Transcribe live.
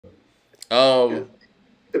Yeah. Um,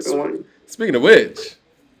 Sipping wine. speaking of which,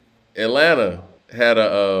 Atlanta had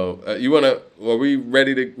you wanna? Are we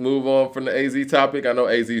ready to move on from the AZ topic? I know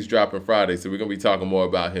AZ's dropping Friday, so we're gonna be talking more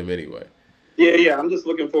about him anyway. Yeah, yeah. I'm just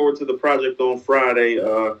looking forward to the project on Friday.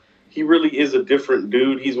 He really is a different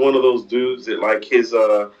dude. He's one of those dudes that like his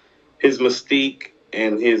mystique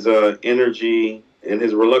and his energy and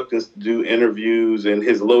his reluctance to do interviews and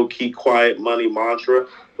his low key quiet money mantra.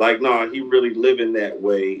 Like, nah, he really living that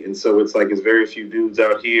way. And so it's like it's very few dudes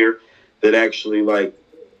out here that actually like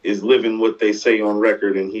is living what they say on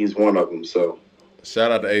record, and he's one of them. So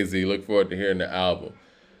Shout out to AZ. Look forward to hearing the album.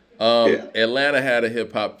 yeah. Atlanta had a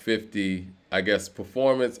hip hop 50, I guess,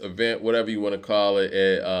 performance event, whatever you want to call it,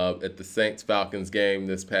 at the Saints Falcons game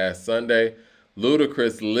this past Sunday.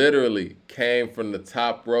 Ludacris literally came from the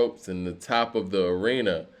top ropes and the top of the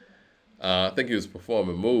arena. I think he was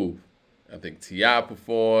performing Move. I think T.I.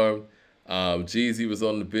 performed. Jeezy was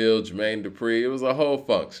on the bill, Jermaine Dupri. It was a whole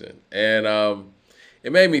function. And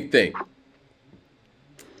it made me think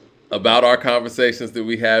about our conversations that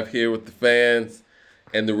we have here with the fans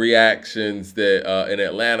and the reactions that an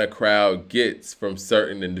Atlanta crowd gets from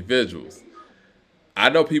certain individuals. I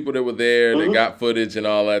know people that were there that got footage and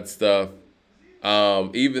all that stuff.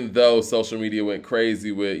 Even though social media went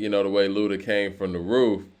crazy with the way Luda came from the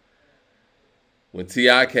roof, when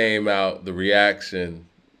Ti came out, the reaction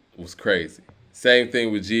was crazy. Same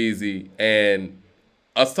thing with Jeezy and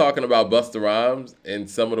us talking about Busta Rhymes and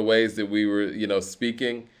some of the ways that we were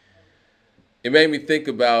speaking. It made me think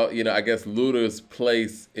about, I guess Luda's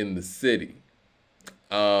place in the city.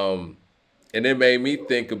 And it made me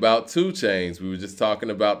think about 2 Chainz. We were just talking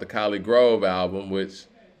about the Collie Grove album, which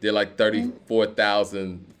did like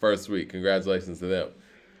 34,000 first week. Congratulations to them.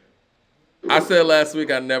 I said last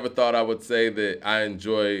week I never thought I would say that I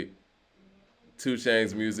enjoy 2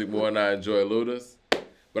 Chainz music more than I enjoy Luda's.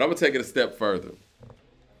 But I'm going to take it a step further.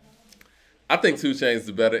 I think 2 Chainz is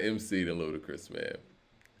a better MC than Ludacris, man.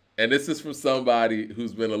 And this is from somebody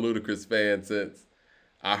who's been a Ludacris fan since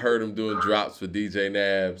I heard him doing drops for DJ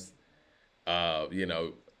Nabs.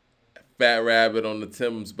 Fat Rabbit on the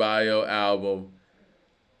Tim's Bio album.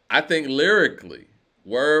 I think lyrically,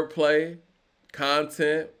 wordplay,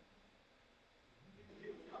 content,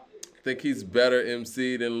 I think he's better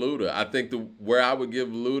MC than Luda. I think where I would give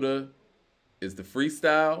Luda is the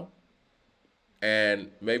freestyle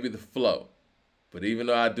and maybe the flow. But even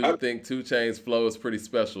though I do think 2 Chainz flow is pretty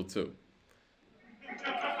special too.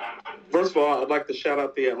 First of all, I'd like to shout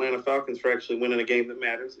out the Atlanta Falcons for actually winning a game that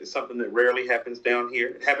matters. It's something that rarely happens down here.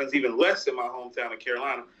 It happens even less in my hometown of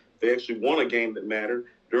Carolina. They actually won a game that mattered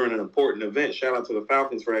during an important event. Shout out to the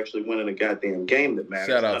Falcons for actually winning a goddamn game that matters.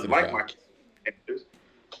 Shout out to the Unlike Falcons. my characters.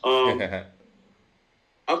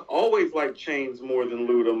 I've always liked Chainz more than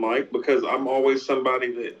Luda, Mike, because I'm always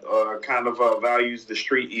somebody that kind of values the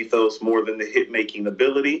street ethos more than the hit making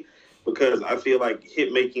ability. Because I feel like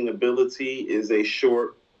hit making ability is a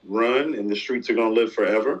short run, and the streets are going to live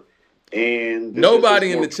forever. And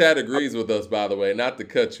nobody in the chat agrees with us, by the way. Not to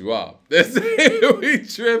cut you off, we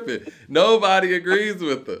tripping. Nobody agrees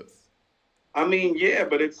with us. I mean, yeah,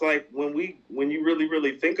 but it's like when you really,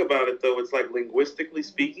 really think about it, though, it's like linguistically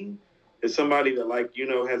speaking, as somebody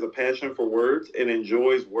that has a passion for words and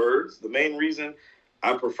enjoys words. The main reason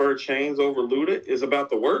I prefer Chainz over Luda is about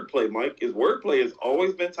the wordplay, Mike. His wordplay has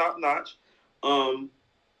always been top notch.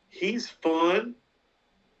 He's fun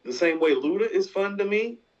the same way Luda is fun to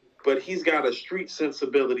me, but he's got a street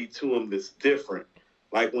sensibility to him that's different.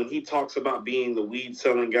 Like when he talks about being the weed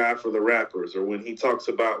selling guy for the rappers, or when he talks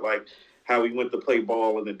about like how he went to play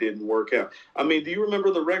ball and it didn't work out. I mean, do you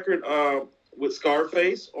remember the record with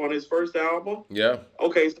Scarface on his first album? Yeah.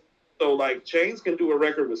 Okay, so like Chainz can do a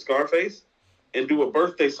record with Scarface and do a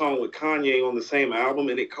birthday song with Kanye on the same album,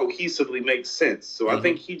 and it cohesively makes sense. So I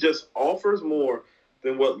think he just offers more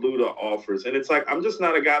than what Luda offers. And it's like, I'm just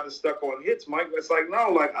not a guy that's stuck on hits, Mike. It's like, no,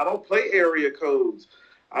 like, I don't play area codes.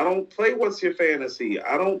 I don't play What's Your Fantasy.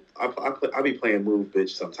 I be playing Move Bitch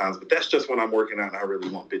sometimes, but that's just when I'm working out and I really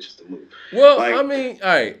want bitches to move. Well, like, I mean, all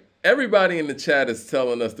right, everybody in the chat is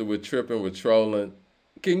telling us that we're tripping, we're trolling.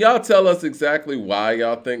 Can y'all tell us exactly why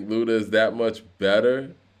y'all think Luda is that much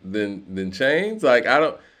better than Chainz? Like,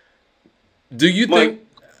 do you think...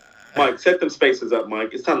 Mike, set them spaces up,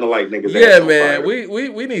 Mike. It's time to light niggas. Yeah, man.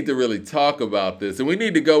 We need to really talk about this, and we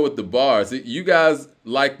need to go with the bars. You guys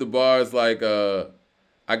like the bars like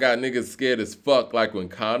I got niggas scared as fuck, like when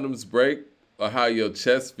condoms break, or how your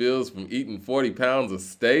chest feels from eating 40 pounds of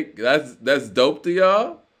steak. That's dope to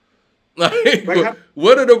y'all. Like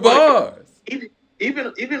what are the bars?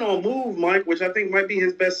 Even on Move, Mike, which I think might be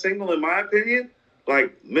his best single in my opinion.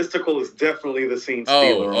 like Mystical is definitely the scene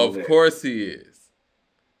stealer. Oh, of course he is.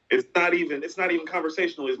 It's not even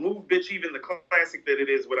conversational. It's Move Bitch even the classic that it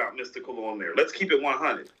is without Mystical on there. Let's keep it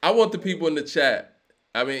 100. I want the people in the chat.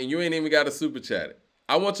 I mean, you ain't even got to super chat it.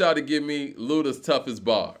 I want y'all to give me Luda's toughest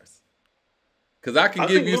bars. Because I can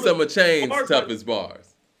give you some of Chainz' toughest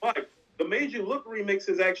bars. Like, the Made You Look remix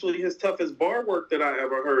is actually his toughest bar work that I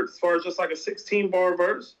ever heard. As far as just like a 16-bar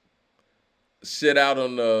verse. Shit out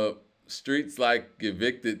on the streets like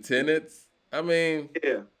evicted tenants. I mean...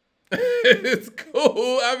 Yeah. It's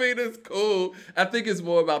cool. I mean, it's cool. I think it's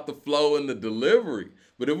more about the flow and the delivery.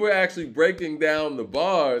 But if we're actually breaking down the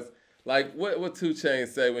bars, like what 2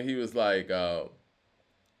 Chainz say when he was like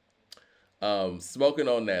smoking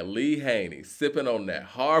on that Lee Haney, sipping on that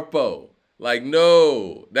Harpo. Like,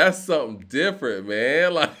 no, that's something different,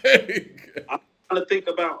 man. Like, I'm trying to think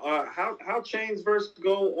about how Chainz verse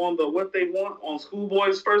go on the What They Want on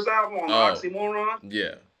Schoolboy's first album on Oxymoron.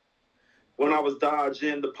 Yeah. When I was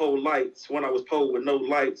dodging the pole lights, when I was pole with no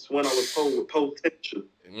lights, when I was pole with potential.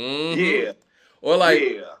 Mm-hmm. Yeah. Or like,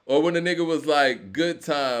 or when the nigga was like, good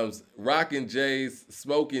times, rocking J's,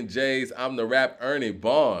 smoking J's, I'm the rap Ernie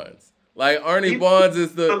Barnes. Like, Ernie Barnes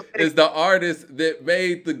is the artist that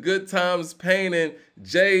made the good times painting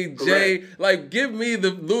JJ. Correct. Like, give me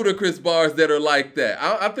the Ludacris bars that are like that.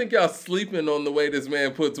 I think y'all sleeping on the way this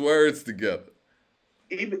man puts words together.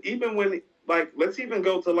 Even when... Like, let's even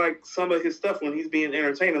go to, like, some of his stuff when he's being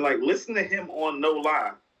entertaining. Like, listen to him on No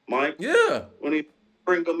Lie, Mike. Yeah. When he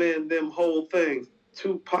bring them in, them whole things.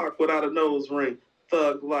 Tupac without a nose ring.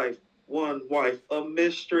 Thug life. One wife. A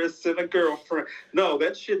mistress and a girlfriend. No,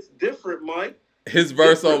 that shit's different, Mike. His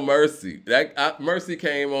verse on Mercy. Mercy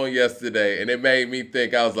came on yesterday, and it made me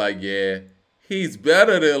think, I was like, yeah, he's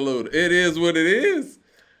better than Luda. It is what it is.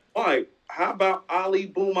 Mike, how about Ali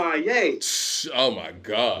Boumaier? Oh, my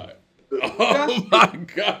God. Oh my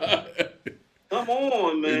God. Come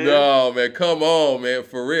on, man. No, man, come on, man,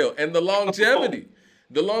 for real. And the longevity.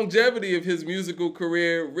 The longevity of his musical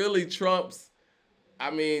career really trumps,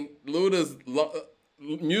 I mean, Luda's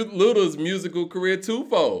musical career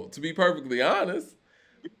twofold, to be perfectly honest.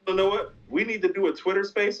 You know what? We need to do a Twitter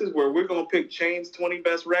Spaces where we're going to pick Chainz 20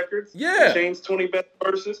 best records. Yeah. Chainz 20 best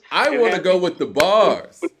verses. I want to go with the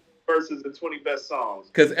bars. Verses and 20 best songs.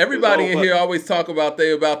 Because everybody in here always talk about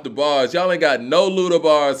the bars. Y'all ain't got no Luda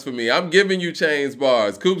bars for me. I'm giving you Chainz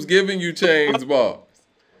bars. Coop's giving you Chainz bars.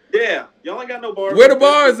 Yeah. Y'all ain't got no bars. Where the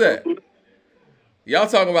bars at? Y'all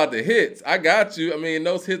talking about the hits. I got you. I mean,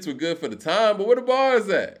 those hits were good for the time, but where the bars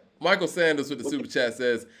at? Michael Sanders with the super chat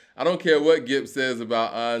says, I don't care what Gibbs says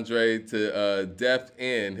about Andre to Def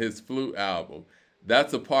N, his Flute album.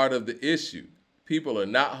 That's a part of the issue. People are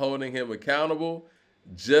not holding him accountable,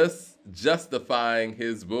 just justifying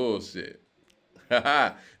his bullshit.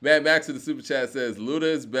 Mad Max in the super chat says Luda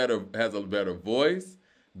is better, has a better voice,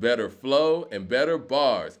 better flow, and better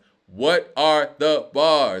bars. What are the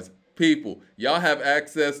bars, people? Y'all have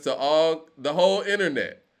access to the whole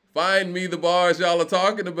internet. Find me the bars y'all are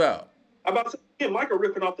talking about. I'm about to say, Michael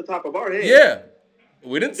ripping off the top of our head. Yeah,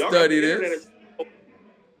 we didn't study this.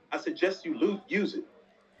 I suggest you use it.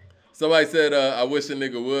 Somebody said, I wish a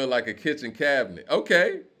nigga would like a kitchen cabinet.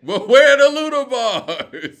 Okay, but where are the Luda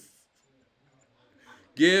bars?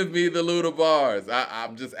 Give me the Luda bars.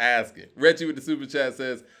 I'm just asking. Reggie with the super chat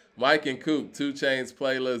says, Mike and Coop, 2 Chainz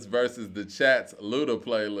playlist versus the chat's Luda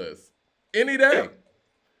playlist. Any day.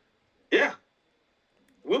 Yeah.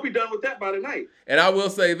 We'll be done with that by tonight. And I will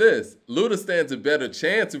say this, Luda stands a better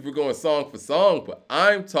chance if we're going song for song, but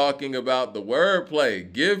I'm talking about the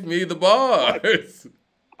wordplay. Give me the bars.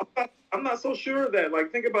 I'm not so sure of that.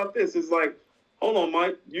 Like, think about this. It's like, hold on,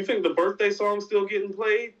 Mike. You think the birthday song's still getting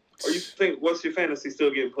played? Or you think What's Your Fantasy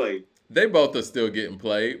still getting played? They both are still getting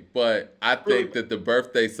played, but I think that the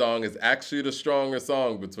birthday song is actually the stronger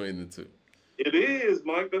song between the two. It is,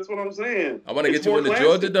 Mike. That's what I'm saying. I want to get you in the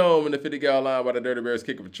Georgia Dome in the 50-gallon line while the Dirty Bears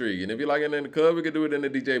kick up a tree. And if you like it in the club, we can do it in the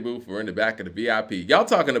DJ booth or in the back of the VIP. Y'all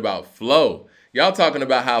talking about flow. Y'all talking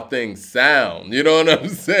about how things sound. You know what I'm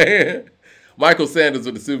saying? Michael Sanders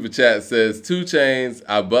with the super chat says, 2 Chainz,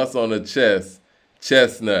 I bust on the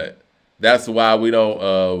chestnut. That's why we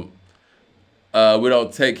don't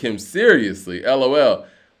take him seriously. LOL.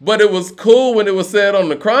 But it was cool when it was said on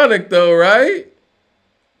the Chronic, though, right?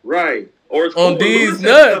 Right. Or it's cool on these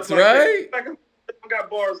nuts, like right? Luda got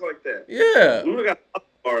bars like that. Yeah. Luda got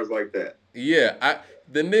bars like that. Yeah.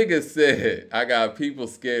 The nigga said, I got people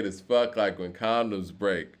scared as fuck like when condoms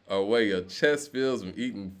break or where your chest feels from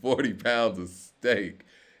eating 40 pounds of steak.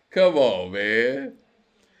 Come on, man.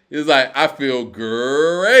 It's like, I feel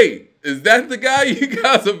great. Is that the guy you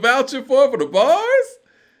guys are vouching for the bars?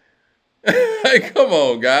 Hey, come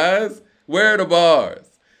on, guys. Where are the bars?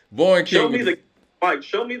 Born King.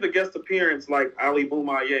 Show me the guest appearance like Ali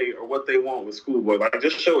Boumaier or What They Want with Schoolboy. Like,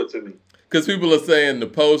 just show it to me. Because people are saying the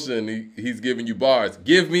potion, he's giving you bars.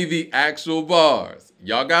 Give me the actual bars.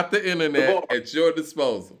 Y'all got the internet at your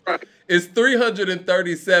disposal. Right. It's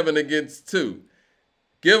 337 against 2.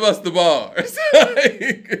 Give us the bars.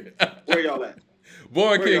 Where y'all at?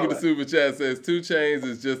 Born King of the Super Chat says 2 Chainz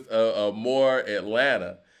is just a more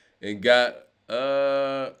Atlanta and gotta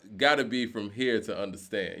be from here to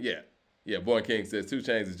understand. Yeah. Born King says 2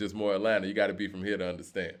 Chainz is just more Atlanta. You gotta be from here to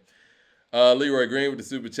understand. Leroy Green with the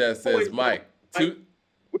Super Chat says, Mike.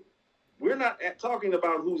 We're not talking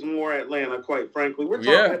about who's more Atlanta, quite frankly. We're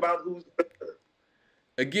talking about who's better.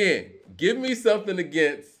 Again, give me something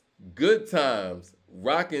against Good Times,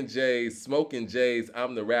 Rockin' J's, Smoking J's,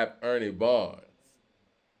 I'm the Rap Ernie Barnes.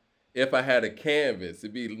 If I had a canvas,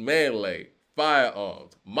 it'd be Manlay,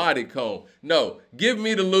 Firearms, Mighty Cone. No, give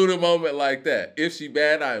me the Luda moment like that. If she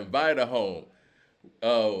bad, I invite her home.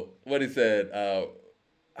 What he said,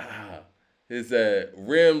 he said,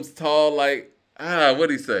 rims tall like,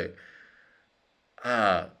 what'd he say?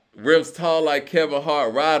 Rims tall like Kevin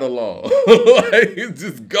Hart, ride along. Like, it's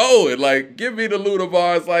just going. Like, give me the Luda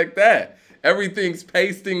bars like that. Everything's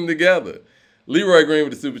pasting together. Leroy Green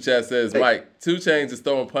with the Super Chat says, Mike, 2 Chainz is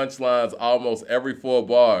throwing punchlines almost every 4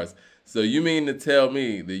 bars. So you mean to tell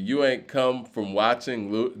me that you ain't come from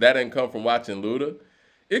watching Luda?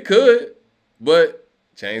 It could, but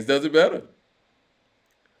Chainz does it better.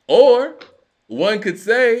 Or one could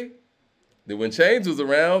say that when Chainz was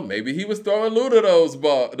around, maybe he was throwing Luda those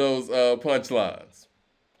punchlines.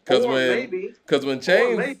 Because when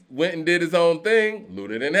Chainz went and did his own thing,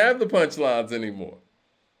 Luda didn't have the punchlines anymore.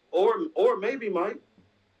 Or maybe, Mike,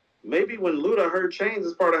 maybe when Luda heard Chainz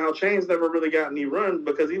is part of how Chainz never really got any run,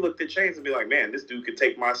 because he looked at Chainz and be like, man, this dude could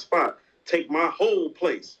take my spot, take my whole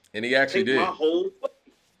place. And he actually did. My whole place.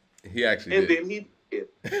 He actually did. And then he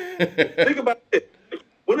did. Think about it.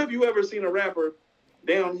 When have you ever seen a rapper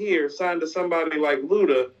down here signed to somebody like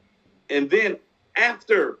Luda, and then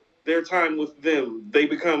after their time with them, they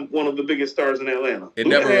become one of the biggest stars in Atlanta? It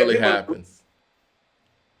never really happens.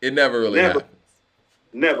 It never really happens.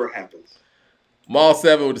 Never happens.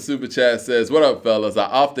 Mall7 with the Super Chat says, what up, fellas? I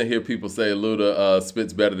often hear people say Luda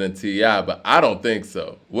spits better than T.I., but I don't think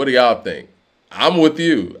so. What do y'all think? I'm with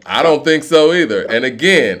you. I don't think so either. And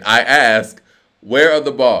again, I ask, where are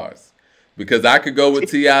the bars? Because I could go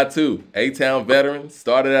with T.I. too. A-Town veteran,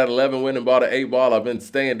 started at 11, went and bought an 8-ball. I've been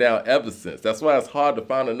staying down ever since. That's why it's hard to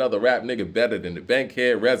find another rap nigga better than the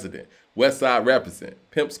Bankhead resident, West Side represent,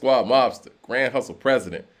 Pimp Squad mobster, Grand Hustle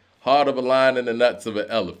president, heart of a lion and the nuts of an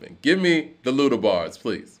elephant. Give me the Luda bars,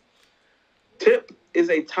 please. Tip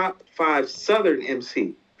is a top 5 Southern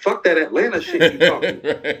MC. Fuck that Atlanta shit you talking.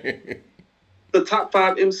 Right. The top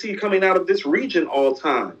 5 MC coming out of this region all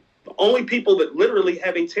time. The only people that literally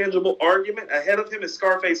have a tangible argument ahead of him is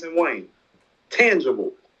Scarface and Wayne.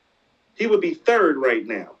 Tangible. He would be 3rd right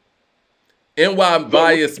now. NY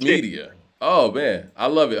Bias Media. Oh, man. I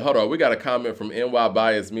love it. Hold on. We got a comment from NY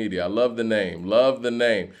Bias Media. I love the name. Love the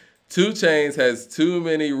name. 2 Chainz has too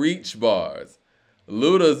many reach bars.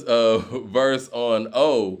 Luda's verse on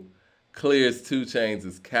O clears 2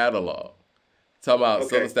 Chainz' catalog. Talking about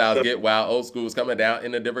Southern Styles Get Wild, Old School's coming down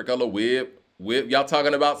in a different color whip. Y'all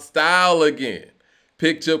talking about style again.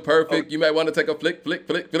 Picture perfect. You might want to take a flick.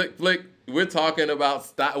 We're talking about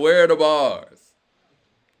style. Where are the bars?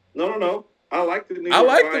 No. I like the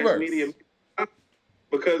verse. Media.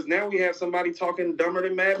 Because now we have somebody talking dumber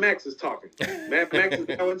than Mad Max is talking. Mad Max is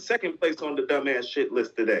now in 2nd place on the dumbass shit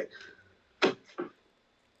list today.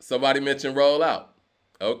 Somebody mentioned Roll Out.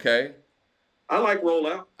 Okay. I like Roll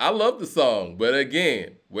Out. I love the song, but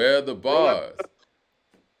again, where are the bars?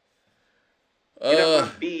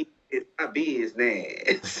 It's my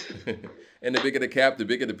business. And the bigger the cap, the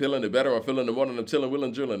bigger the pillin', the better I'm feeling. The more I'm chilling,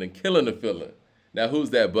 willing, drilling, and killing the feeling. Now who's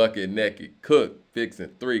that bucket naked? Cook, fixing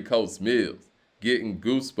 3-course meals. Getting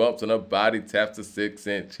goosebumps and her body taps to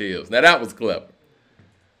 6-inch heels. Now that was clever.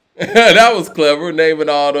 That was clever, naming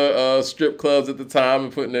all the strip clubs at the time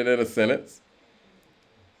and putting it in a sentence.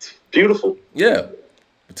 Beautiful. Yeah.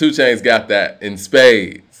 2 Chainz got that in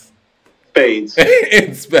spades. In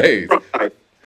spades. Right.